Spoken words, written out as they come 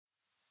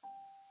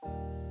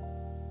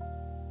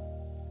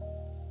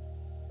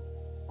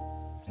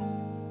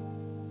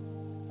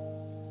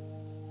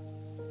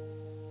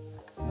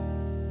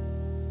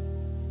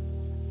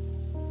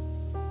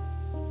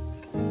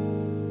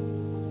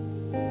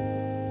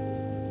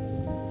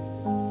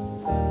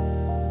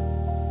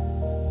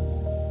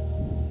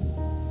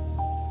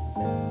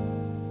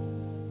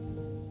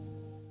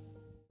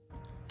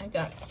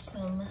got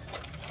some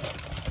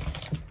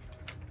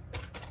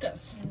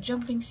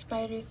jumping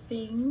spider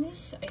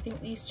things. I think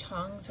these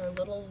tongs are a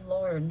little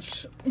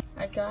large.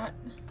 I got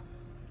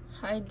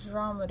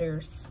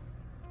hydrometers,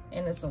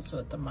 and it's also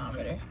a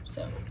thermometer,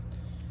 so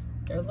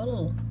they're a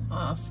little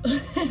off.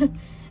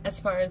 As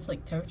far as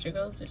like temperature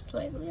goes, they're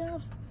slightly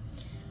off.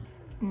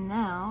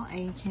 Now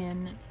I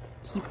can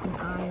keep an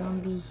eye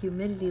on the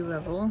humidity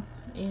level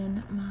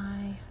in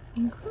my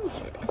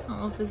enclosure. I don't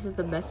know if this is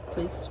the best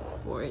place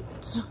for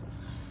it.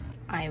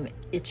 I'm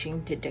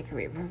itching to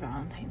decorate for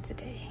Valentine's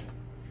Day.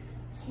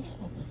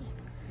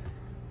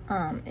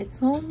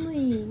 It's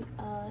only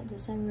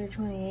December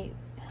 28th,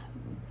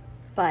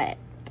 but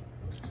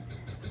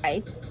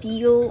I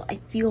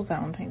feel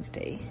Valentine's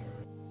Day.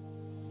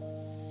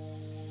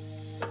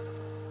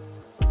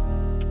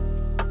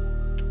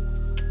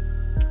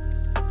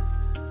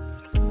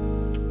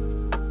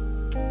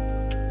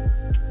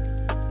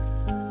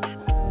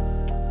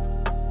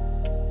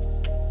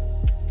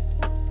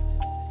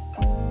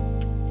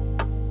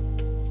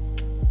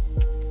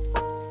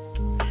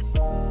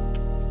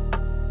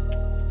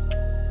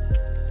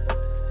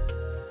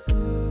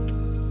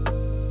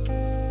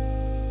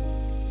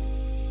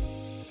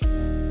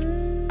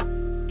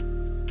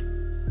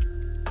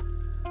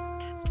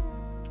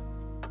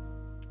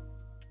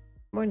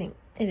 Morning.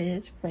 It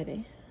is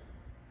Friday.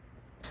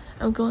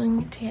 I'm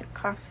going to get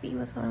coffee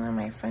with one of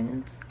my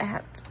friends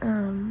at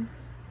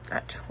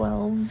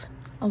 12.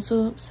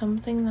 Also,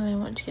 something that I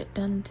want to get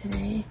done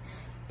today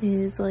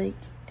is like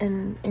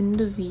an end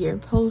of year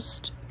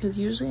post, because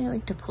usually I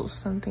like to post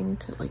something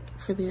to like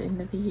for the end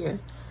of the year.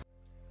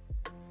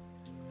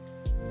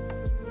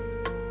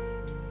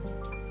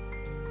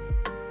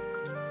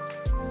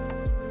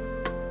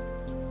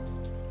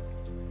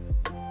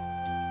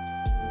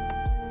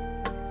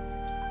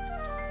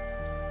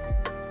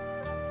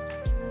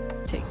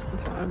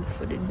 Vlog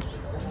footage.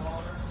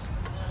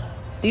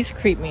 These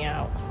creep me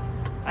out.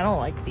 I don't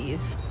like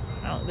these.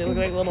 They look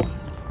like little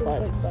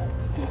butts.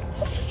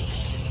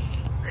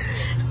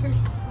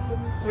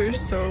 We're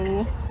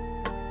so.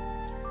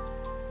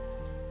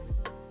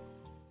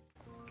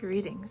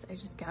 Greetings. I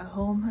just got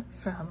home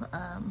from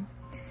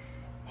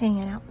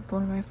hanging out with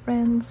one of my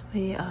friends.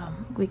 We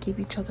gave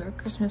each other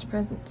Christmas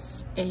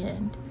presents,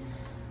 and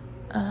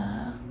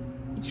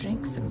we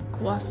drank some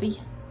coffee,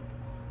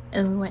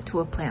 and we went to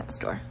a plant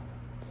store.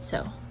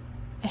 So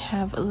I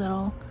have a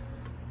little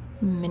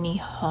mini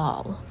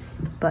haul,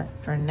 but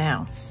for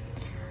now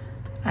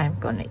I'm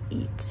gonna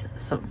eat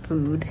some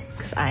food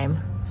because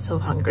I'm so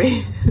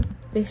hungry.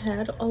 They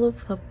had all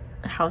of the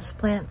house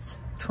plants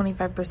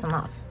 25%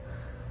 off,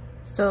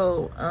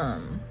 so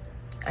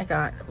I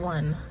got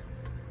one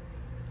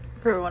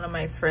for one of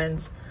my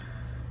friends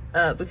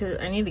because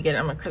I need to get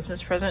him a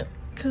Christmas present,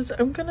 because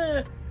we're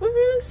gonna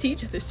see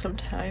each other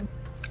sometime.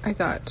 I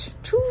got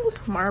 2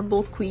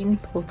 marble queen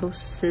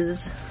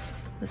pothoses.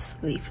 This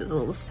leaf is a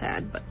little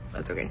sad, but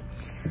that's okay.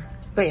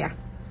 But yeah,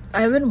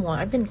 I've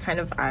been kind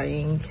of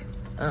eyeing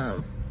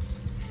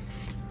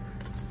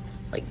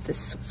like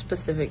this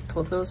specific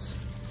pothos,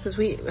 because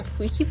we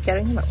keep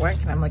getting them at work,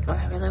 and I'm like, oh,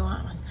 I really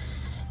want one.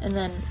 And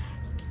then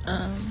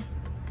I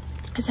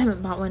just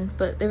haven't bought one,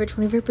 but they were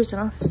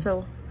 25% off,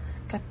 so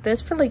got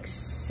this for like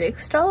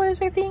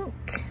 $6, I think.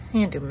 I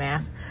can't do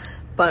math,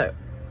 but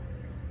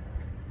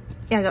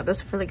yeah, I got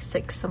this for like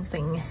 6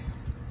 something.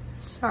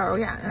 So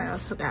yeah, and I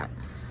also got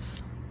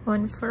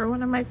one for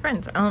one of my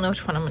friends. I don't know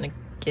which one I'm gonna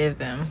give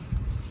him.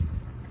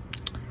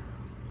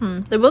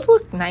 They both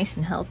look nice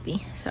and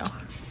healthy, so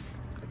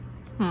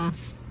we'll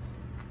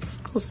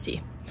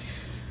see.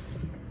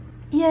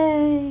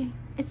 Yay!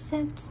 It's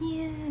so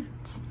cute.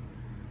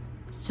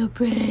 So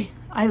pretty.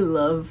 I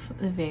love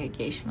the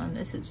variegation on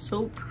this. It's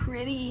so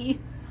pretty.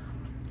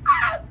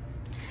 Ah!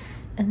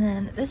 And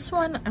then this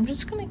one I'm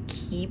just gonna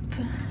keep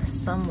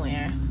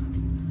somewhere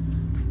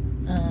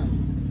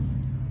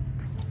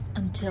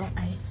until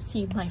I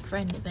see my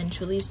friend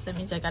eventually. So that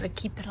means I gotta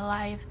keep it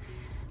alive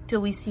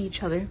till we see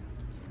each other.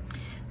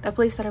 That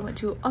place that I went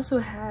to also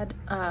had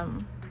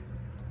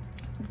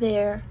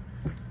their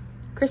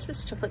Christmas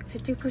stuff like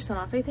 50%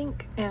 off, I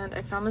think, and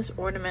I found this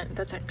ornament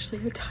that's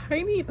actually a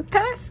tiny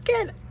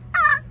basket.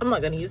 I'm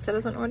not gonna use that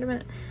as an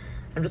ornament.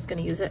 I'm just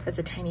gonna use it as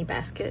a tiny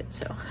basket.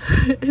 So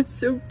it's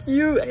so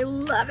cute. I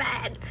love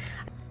it.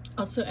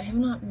 Also, I have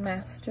not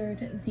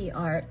mastered the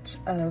art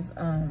of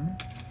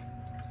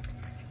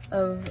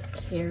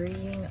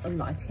carrying a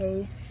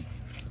latte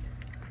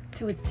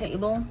to a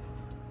table,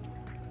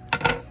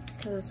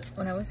 because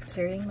when I was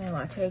carrying my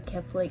latte, I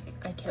kept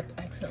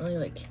accidentally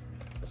like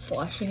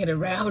sloshing it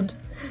around,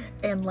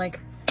 and like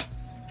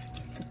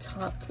the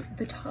top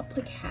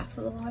like half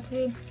of the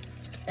latte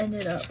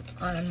ended up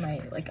on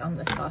my on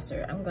the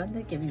saucer. I'm glad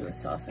they give you a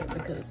saucer,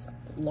 because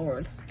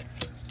Lord.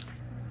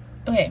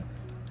 Okay,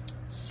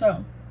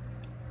 so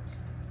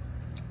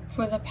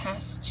for the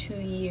past 2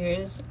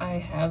 years I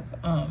have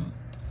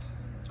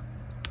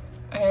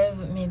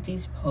made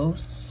these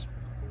posts.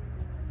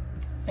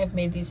 I've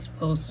made these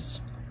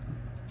posts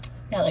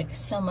that like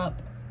sum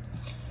up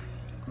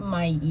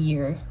my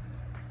year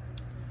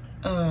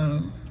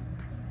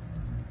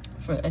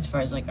For as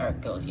far as like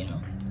art goes, you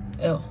know.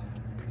 Oh,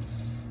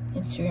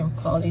 Instagram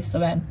quality is so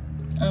bad.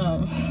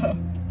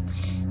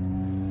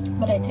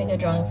 But I take a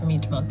drawing from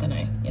each month and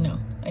I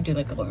do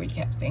like a little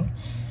recap thing.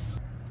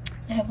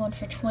 I have one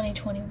for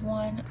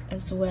 2021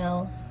 as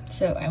well,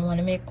 so I want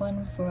to make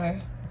one for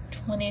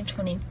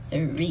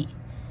 2023.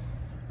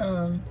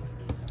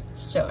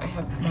 So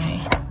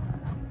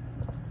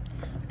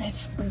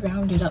I've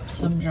rounded up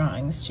some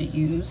drawings to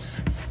use.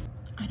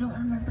 I don't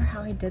remember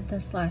how I did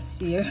this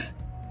last year.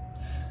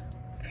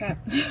 Crap.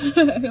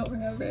 I don't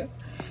remember.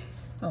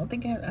 I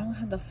don't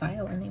have the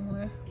file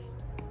anymore.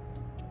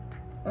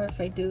 Or if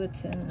I do,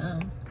 it's in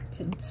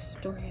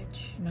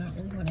storage and I don't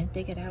really want to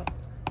dig it out.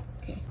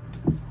 Okay.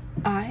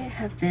 I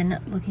have been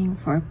looking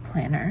for a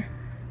planner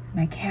and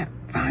I can't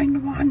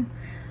find one.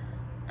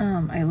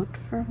 I looked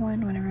for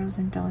one whenever I was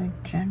in Dollar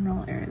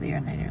General earlier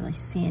and I didn't really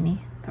see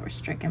any that were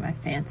striking my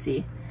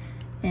fancy.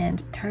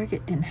 And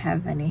Target didn't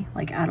have any,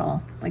 like, at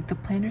all. Like, the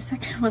planner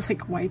section was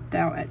like wiped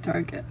out at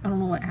Target. I don't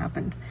know what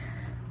happened.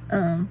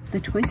 The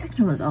toy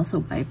section was also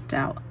wiped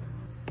out.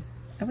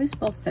 I always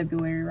spell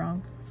February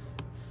wrong.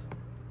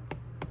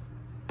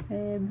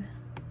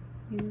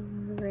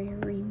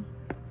 February.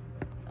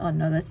 Oh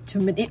no, that's too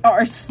many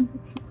R's.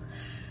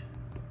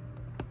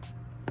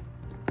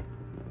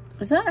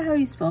 Is that how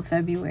you spell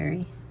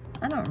February?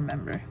 I don't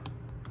remember.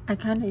 I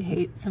kind of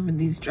hate some of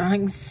these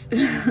drawings.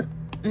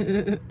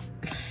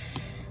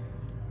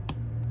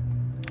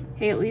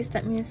 Hey, at least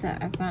that means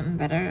that I've gotten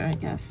better, I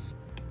guess.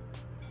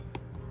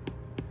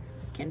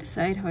 Can't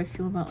decide how I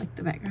feel about like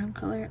the background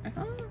color.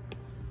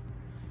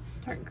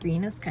 Dark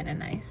green is kind of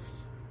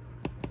nice.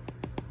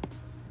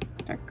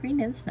 Dark green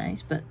is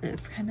nice, but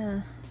it's kind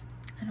of,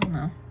 I don't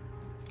know.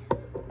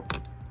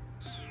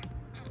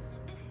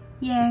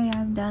 Yay,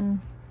 I'm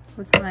done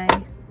with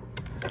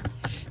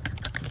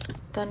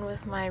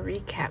my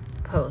recap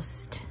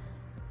post.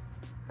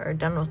 Or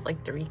done with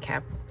like the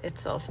recap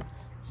itself.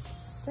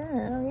 So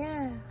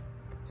yeah.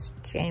 It's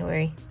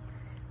January,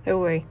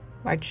 February,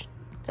 March.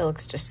 That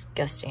looks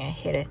disgusting. I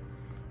hate it.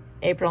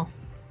 April.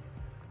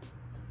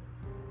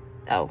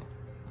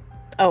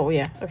 Oh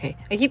yeah, okay.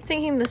 I keep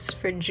thinking this is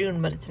for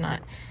June, but it's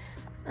not.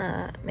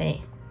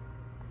 May,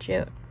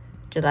 June,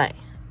 July,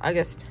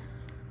 August,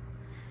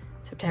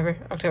 September,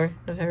 October,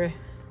 November,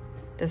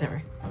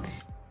 December.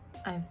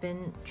 I've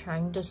been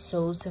trying to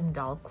sew some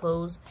doll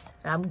clothes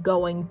and I'm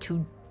going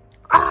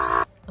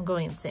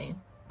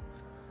insane.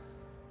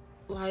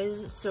 Why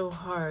is it so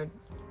hard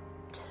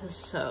to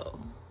sew?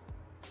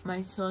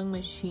 My sewing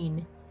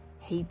machine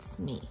hates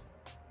me.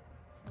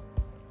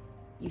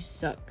 You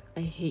suck. I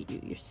hate you.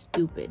 You're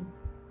stupid.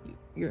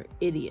 You're an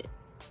idiot.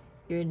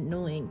 You're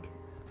annoying.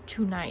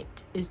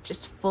 Tonight is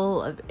just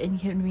full of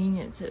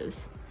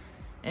inconveniences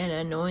and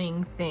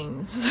annoying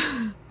things.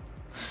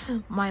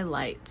 My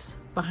lights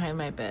behind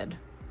my bed.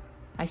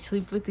 I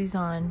sleep with these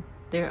on.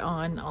 They're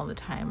on all the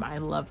time. I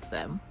love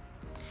them.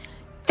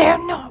 They're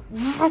not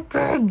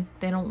working.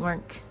 They don't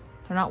work.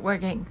 They're not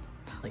working.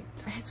 Like,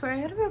 I swear I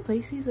had to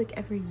replace these like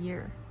every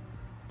year.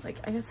 Like,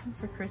 I got some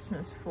for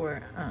Christmas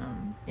for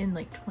in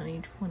like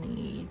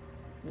 2021,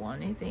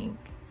 I think.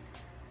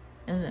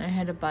 And then I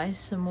had to buy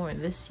some more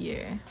this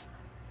year.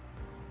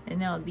 And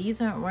now these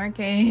aren't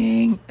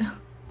working.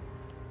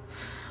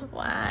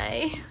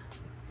 Why?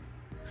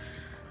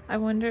 I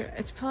wonder,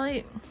 it's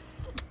probably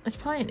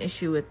an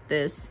issue with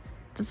this.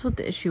 That's what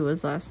the issue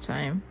was last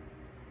time.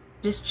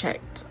 Just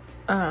checked.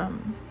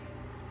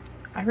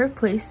 I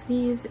replaced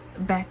these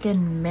back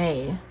in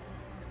May.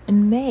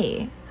 In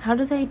May? How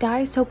do they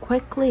die so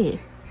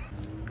quickly?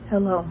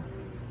 Hello.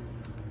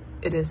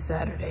 It is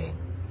Saturday.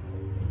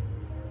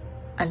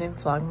 I didn't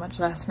vlog much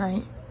last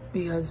night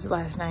because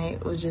last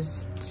night was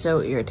just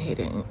so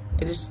irritating.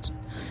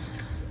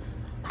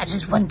 I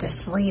just went to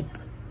sleep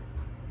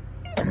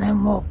and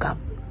then woke up.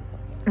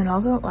 And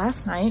also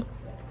last night,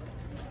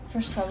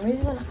 for some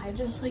reason,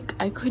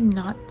 I could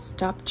not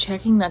stop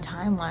checking the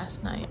time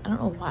last night. I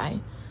don't know why.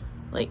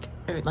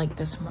 Or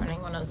this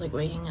morning when I was like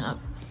waking up.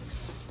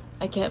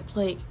 I kept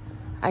looking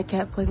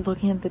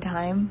at the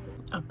time.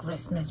 A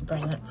Christmas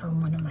present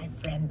from one of my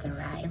friends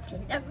arrived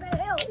in the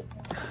mail.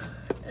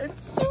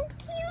 It's so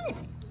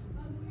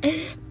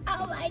cute.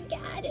 Oh my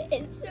god,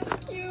 it's so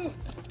cute.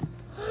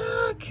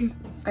 Oh, cute.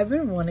 I've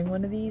been wanting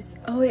one of these.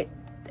 Oh, it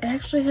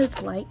actually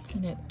has lights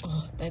in it.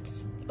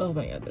 Oh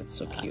my god, that's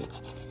so cute.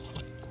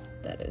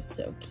 That is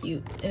so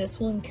cute. And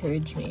this will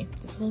encourage me.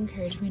 This will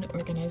encourage me to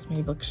organize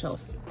my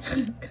bookshelf.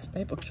 Because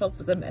my bookshelf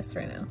is a mess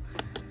right now.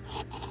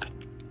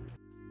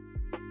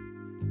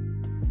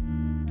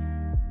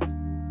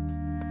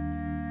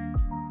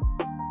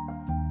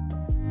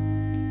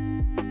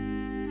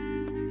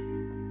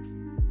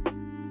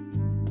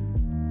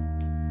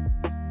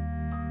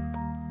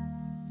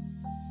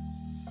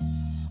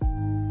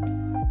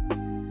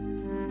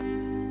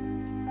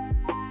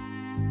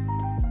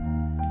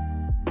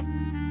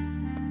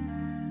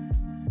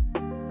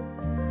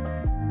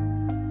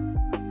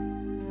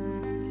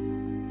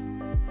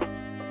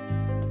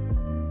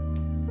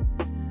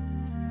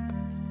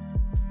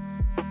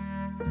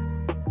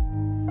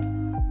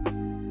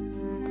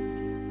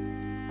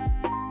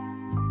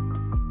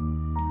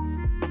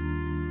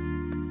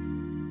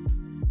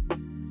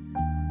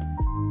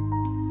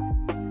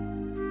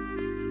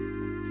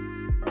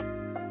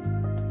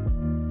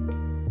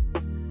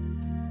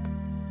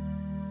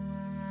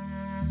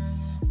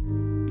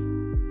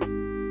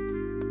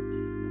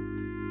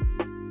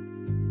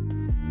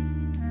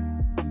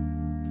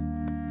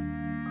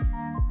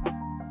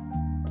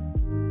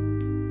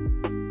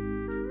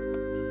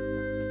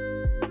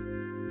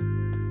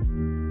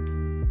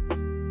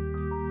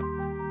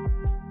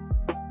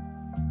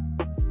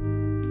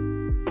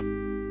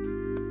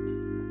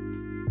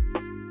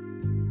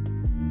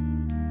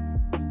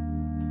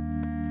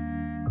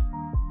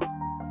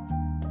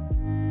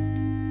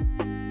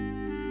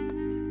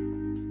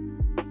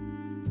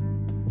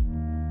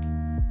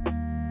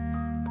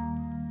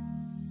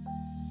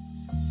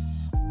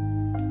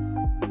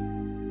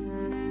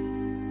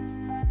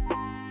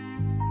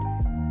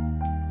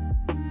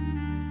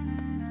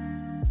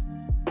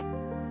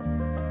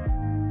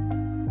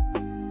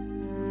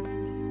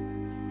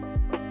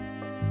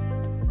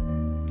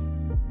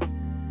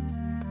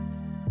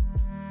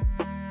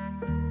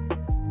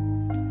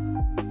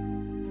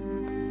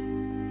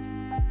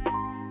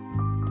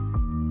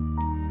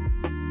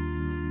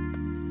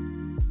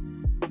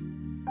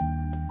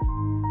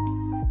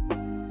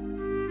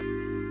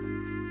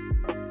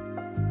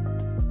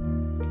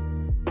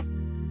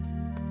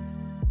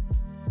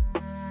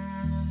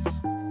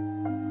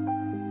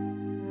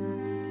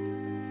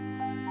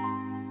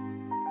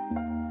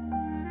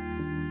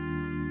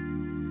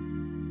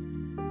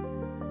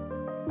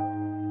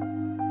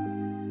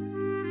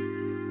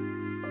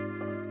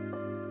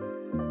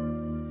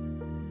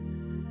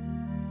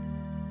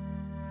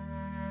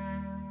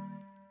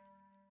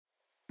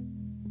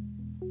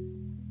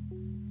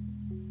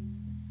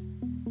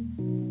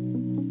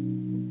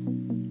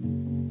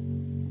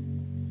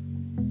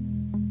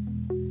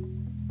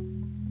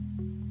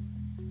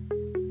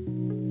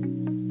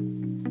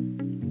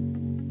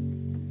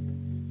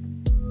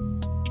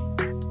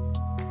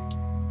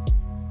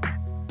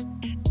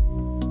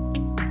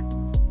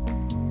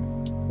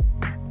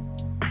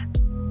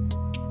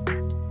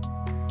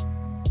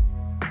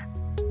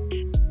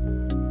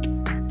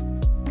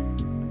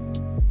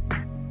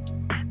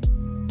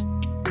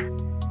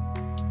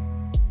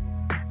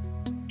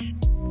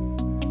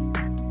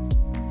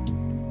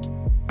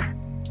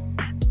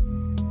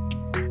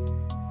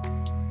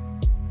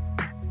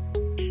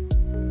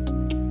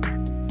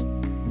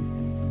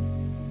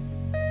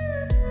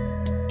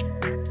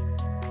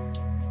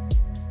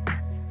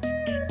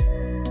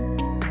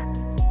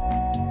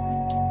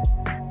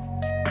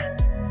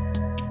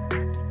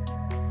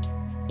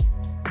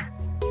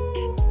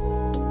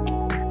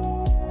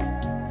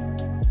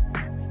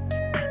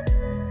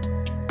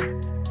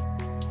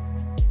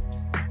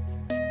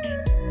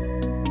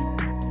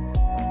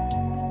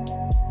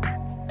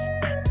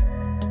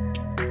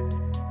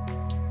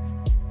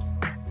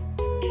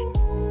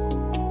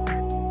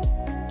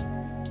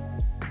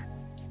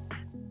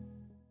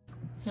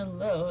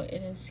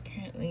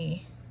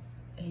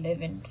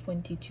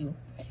 5:22.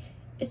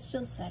 It's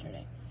still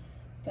Saturday,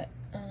 but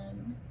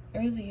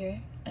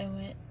earlier I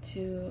went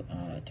to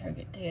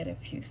Target to get a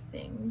few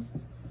things.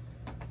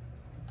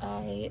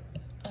 I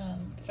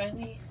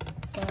finally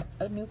got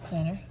a new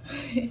planner.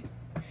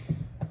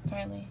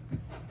 Finally.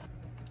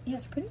 Yeah,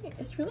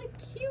 it's really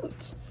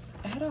cute.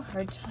 I had a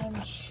hard time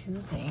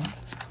choosing.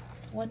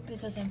 One,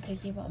 because I'm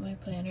picky about my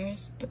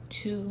planners, but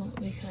two,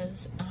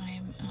 because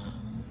I'm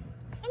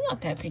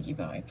not that picky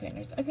about my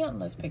planners. I've gotten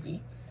less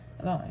picky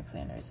about my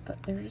planners,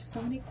 but there are just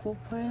so many cool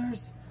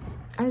planners.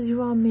 As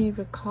you all may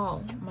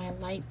recall, my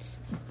lights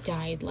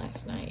died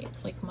last night.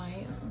 Like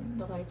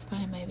the lights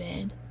behind my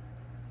bed.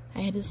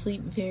 I had to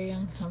sleep very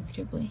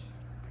uncomfortably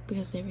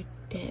because they were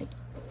dead.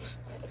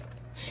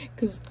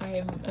 Because I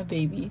am a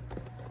baby.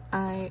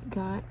 I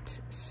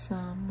got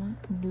some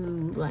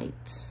new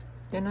lights.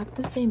 They're not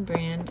the same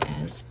brand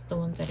as the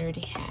ones that I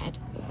already had.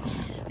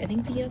 I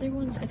think the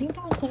ones that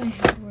I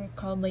had were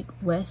called like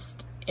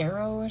West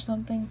Arrow or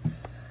something.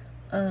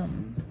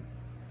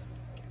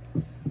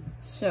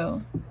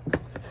 So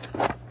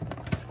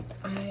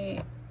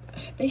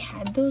they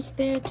had those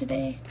there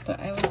today, but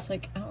I was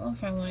like, I don't know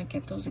if I want to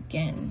get those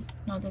again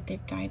now that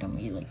they've died on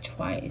me like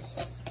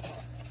twice.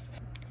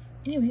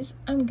 Anyways,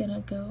 I'm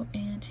gonna go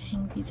and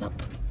hang these up.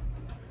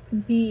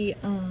 The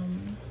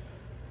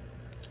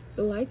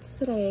lights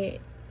that I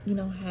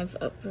have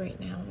up right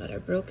now that are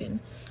broken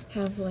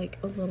have like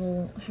a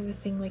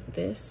thing like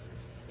this,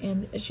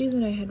 and the issue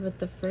that I had with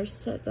the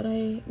first set that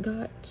I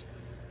got,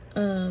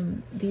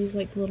 these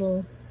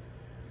little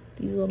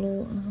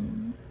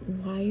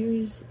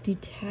wires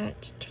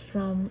detached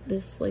from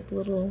this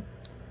little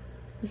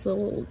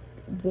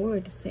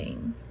board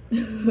thing.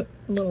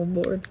 Little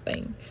board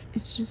thing.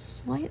 It's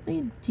just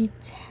slightly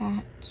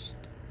detached.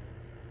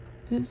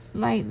 Just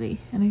slightly.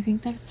 And I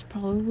think that's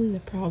probably the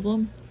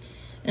problem.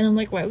 And I'm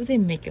like, why would they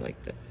make it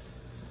like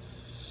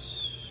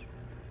this?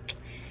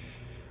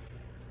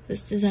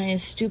 This design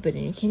is stupid,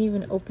 and you can't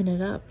even open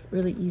it up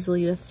really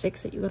easily to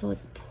fix it. You gotta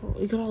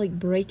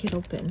break it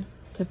open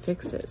to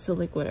fix it. So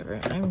whatever.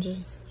 I'm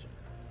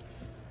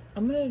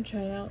gonna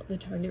try out the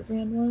Target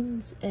brand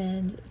ones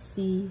and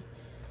see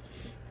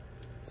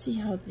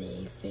how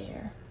they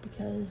fare,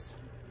 because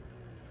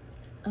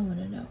I want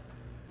to know.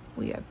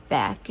 We are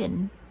back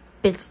in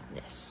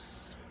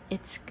business.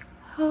 It's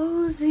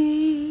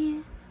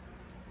cozy.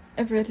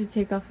 I forgot to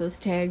take off those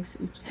tags.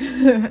 Oops.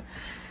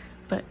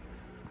 But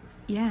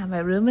yeah, my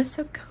room is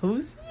so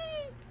cozy.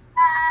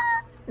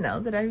 Now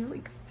that I'm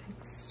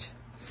fixed.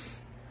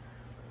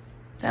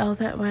 Now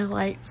that my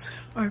lights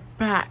are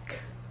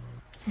back.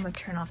 I'm gonna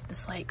turn off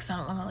this light because I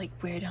don't want to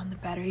wear down the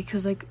battery,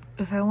 because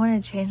if I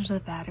want to change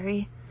the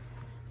battery,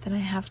 then I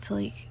have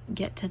to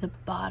get to the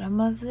bottom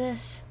of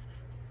this.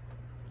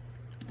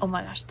 Oh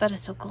my gosh, that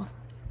is so cool.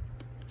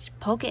 Just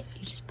poke it.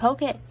 You just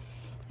poke it.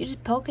 You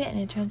just poke it and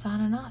it turns on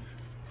and off.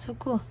 So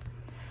cool.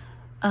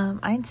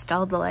 I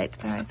installed the lights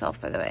by myself,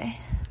 by the way.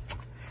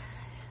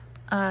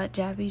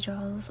 Jabby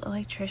Draws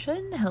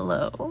Electrician.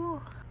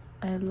 Hello.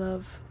 I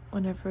love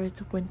whenever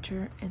it's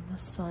winter and the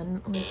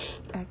sun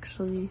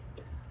actually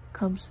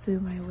comes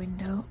through my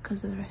window,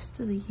 because the rest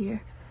of the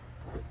year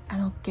I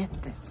don't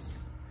get this.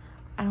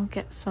 I don't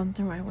get sun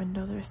through my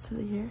window the rest of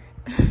the year.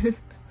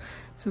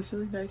 So it's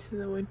really nice in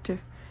the winter.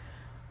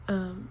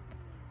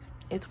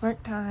 It's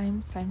work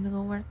time. It's time to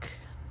go work.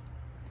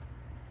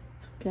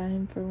 It's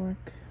time for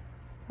work.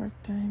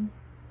 Work time.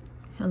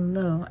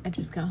 Hello, I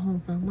just got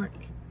home from work.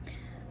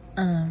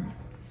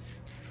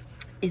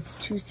 It's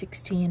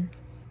 2:16.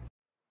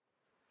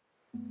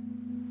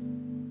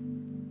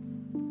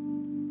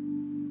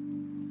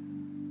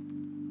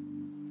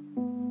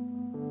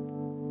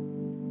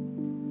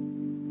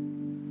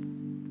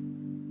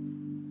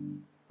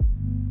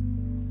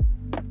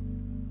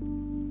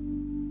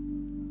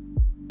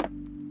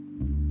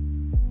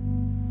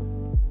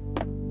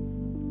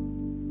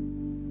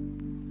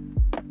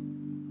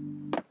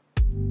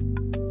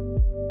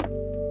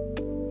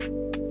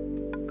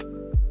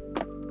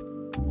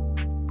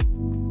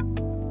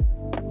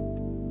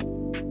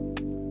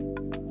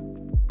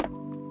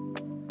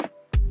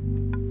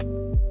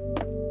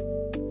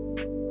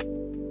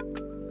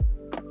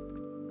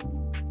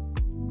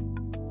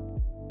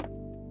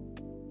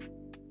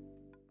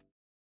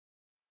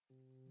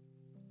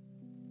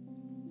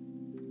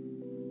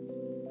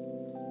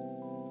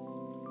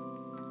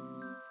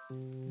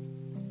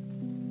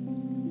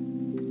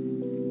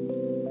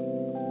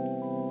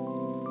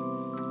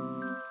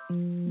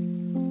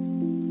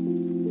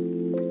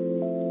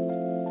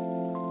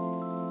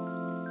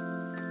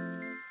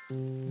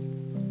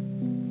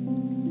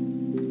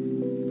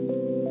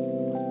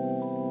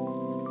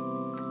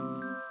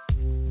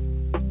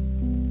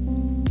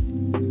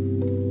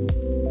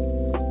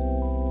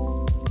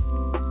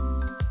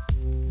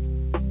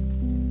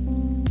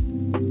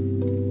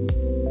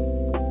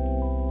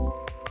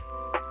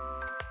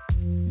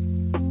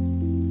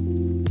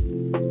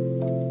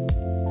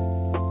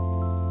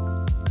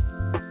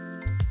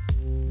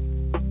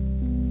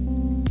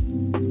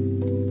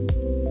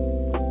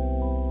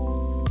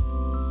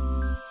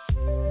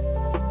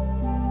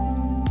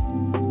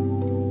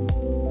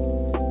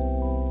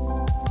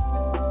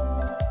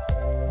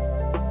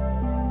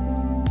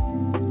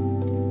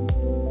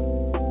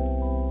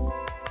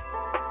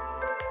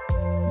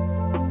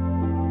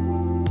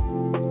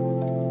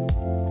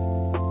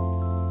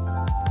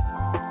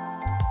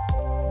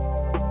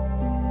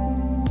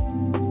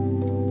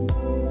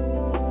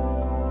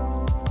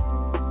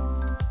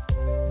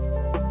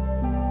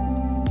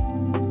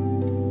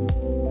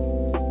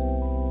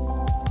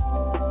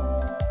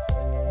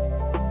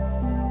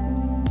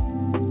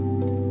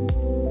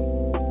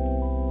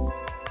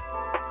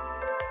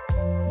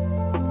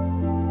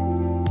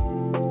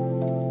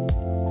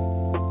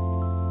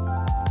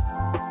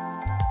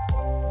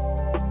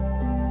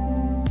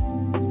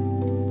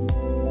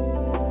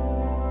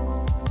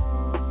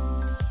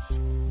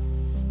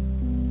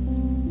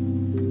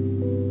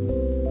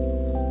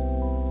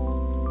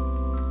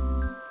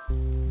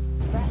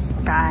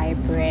 Sky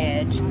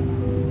Bridge.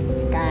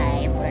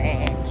 Sky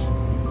Bridge.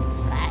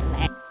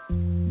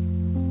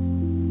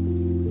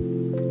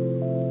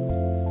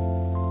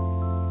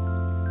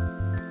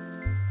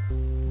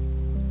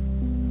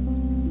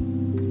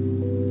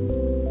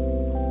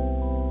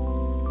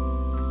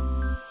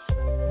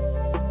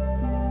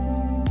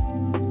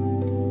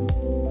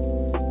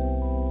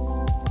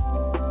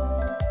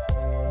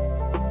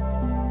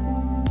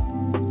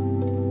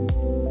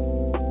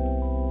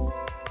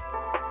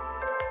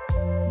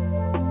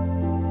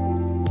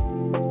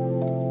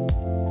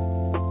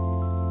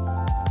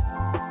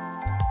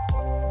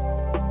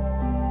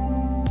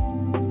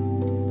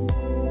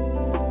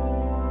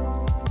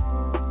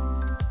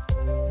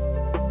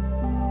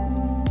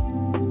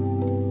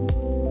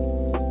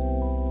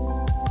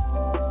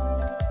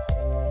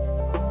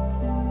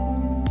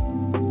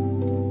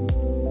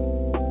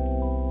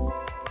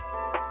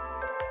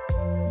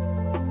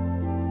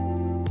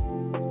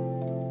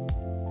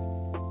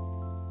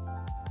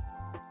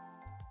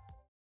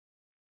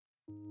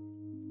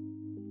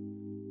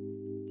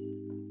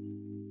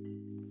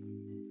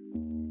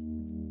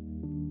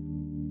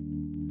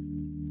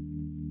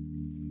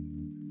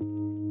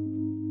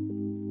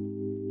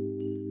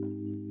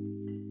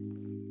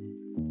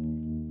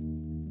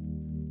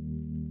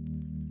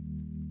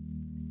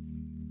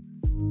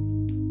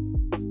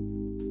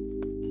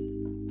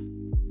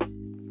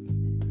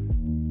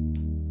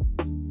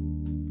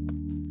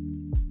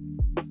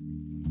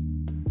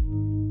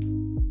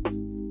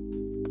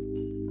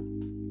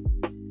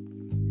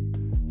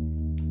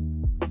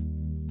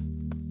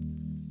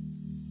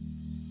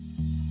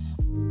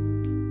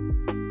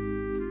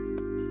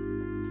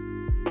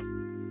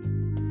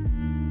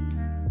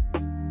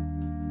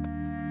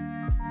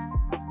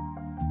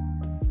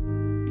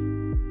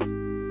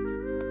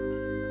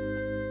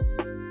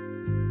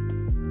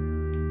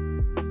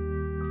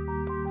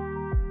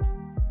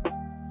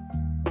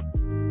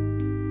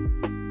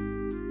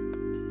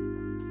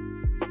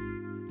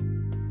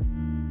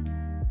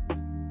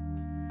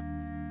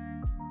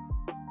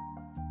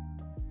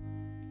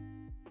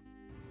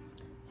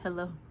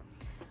 Hello.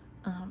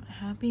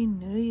 Happy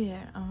New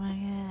Year. Oh my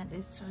god,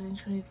 it's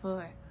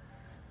 2024.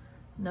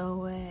 No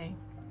way.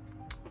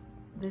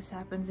 This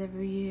happens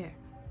every year.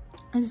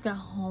 I just got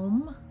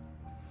home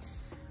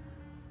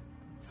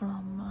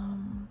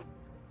from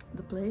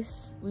the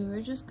place. We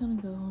were just gonna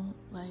go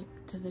like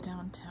to the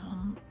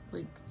downtown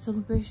like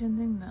celebration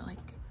thing that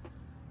like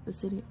the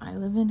city I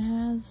live in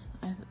has.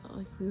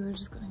 Like we were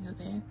just gonna go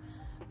there,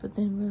 but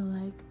then we were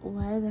like,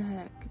 why the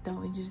heck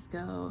don't we just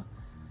go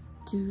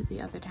to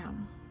the other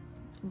town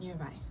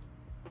nearby?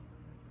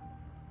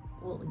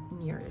 Well, like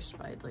nearish,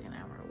 but it's like an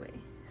hour away.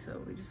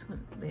 So we just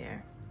went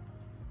there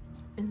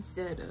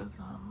instead of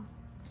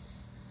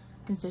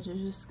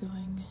just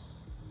going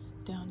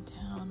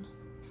downtown.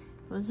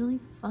 It was really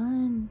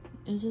fun.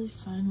 It was really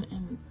fun,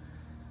 and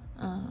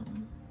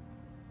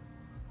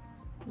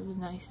it was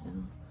nice,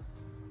 and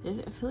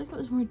I feel like it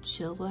was more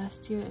chill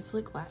last year. I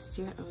feel like last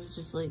year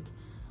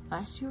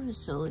was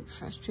so like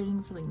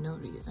frustrating for like no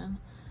reason,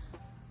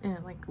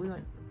 and like we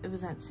went. It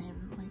was that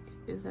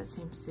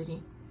same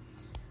city.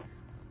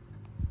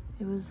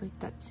 It was like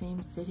that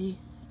same city,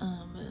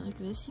 but like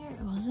this year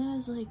it wasn't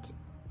as like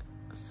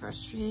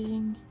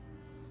frustrating.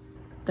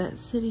 That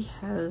city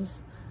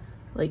has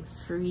like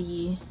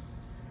free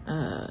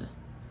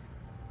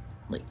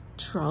like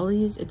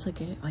trolleys. It's like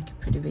a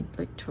pretty big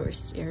like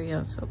tourist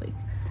area, so like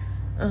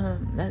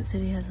that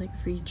city has like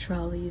free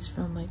trolleys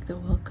from like the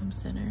Welcome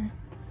Center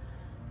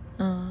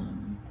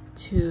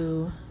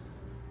to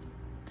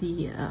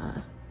the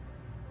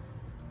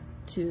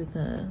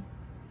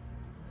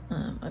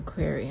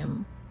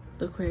aquarium.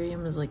 The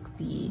aquarium is like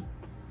the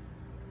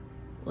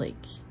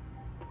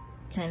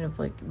kind of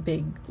like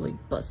big like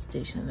bus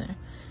station there.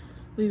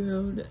 We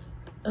rode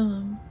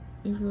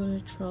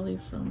a trolley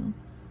from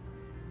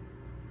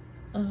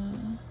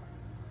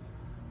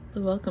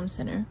the Welcome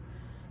Center.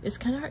 It's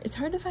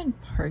hard to find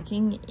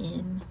parking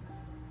in.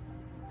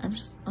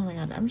 Oh my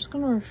god, I'm just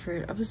gonna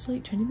refer. I was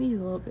like trying to be a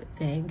little bit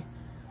vague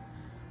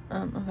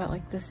about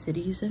like the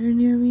cities that are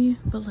near me,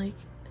 but like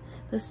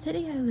the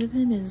city I live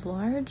in is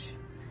large,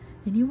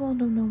 and you all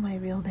don't know my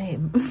real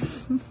name,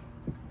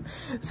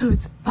 so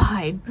it's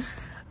fine.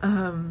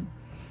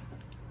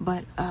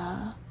 But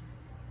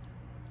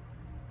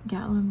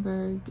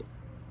Gatlinburg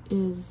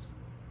is,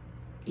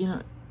 you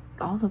know,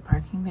 all the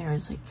parking there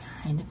is like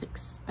kind of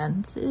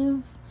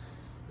expensive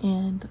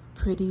and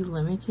pretty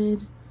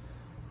limited.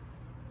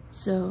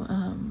 So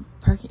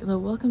the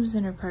Welcome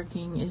Center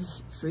parking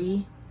is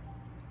free,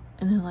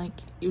 and then like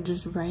you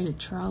just ride a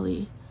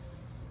trolley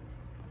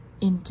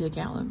into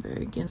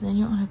Gatlinburg, and then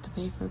you don't have to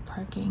pay for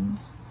parking.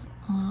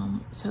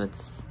 So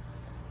it's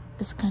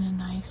kind of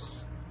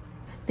nice.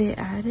 They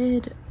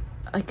added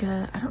like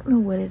I don't know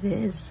what it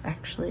is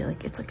actually,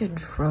 like it's like a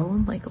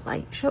drone like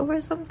light show or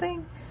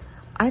something.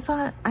 I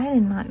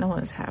did not know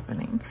what was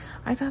happening.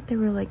 I thought there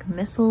were like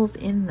missiles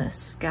in the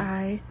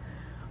sky.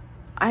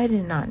 I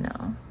did not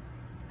know.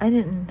 I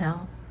didn't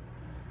know.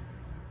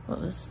 what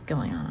was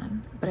going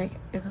on, but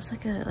it was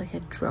like a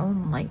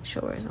drone light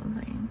show or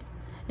something.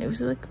 It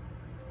was like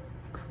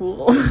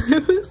cool.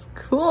 It was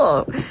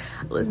cool.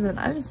 Listen,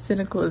 I'm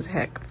cynical as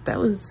heck, but that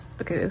was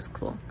okay. It was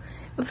cool.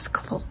 It was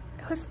cool.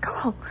 It was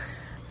cool.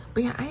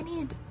 But yeah, I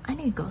need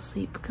to go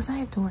sleep because I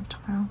have to work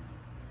tomorrow.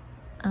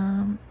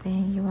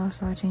 Thank you all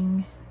for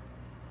watching.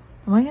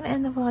 Am I gonna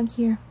end the vlog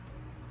here?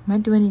 I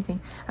might do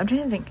anything. I'm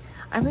trying to think.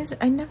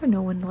 I never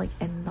know when to like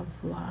end the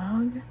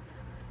vlog.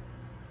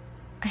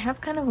 I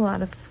have kind of a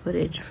lot of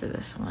footage for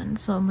this one,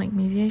 so I'm like,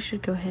 maybe I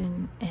should go ahead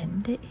and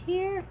end it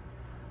here.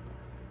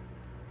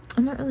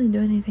 I'm not really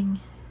doing anything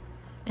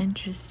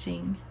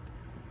interesting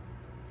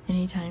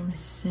anytime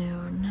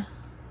soon.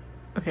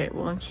 Okay,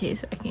 well, in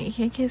case I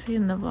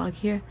end the vlog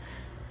here,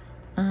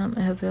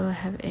 I hope you'll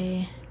have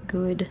a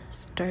good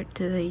start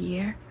to the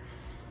year,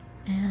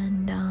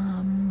 and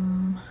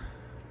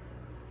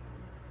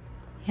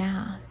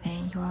yeah,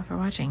 thank you all for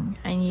watching.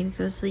 I need to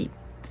go sleep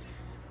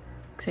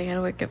because I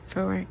gotta wake up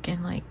for work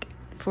in like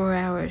 4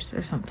 hours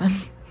or something.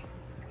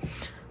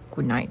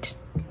 Good night.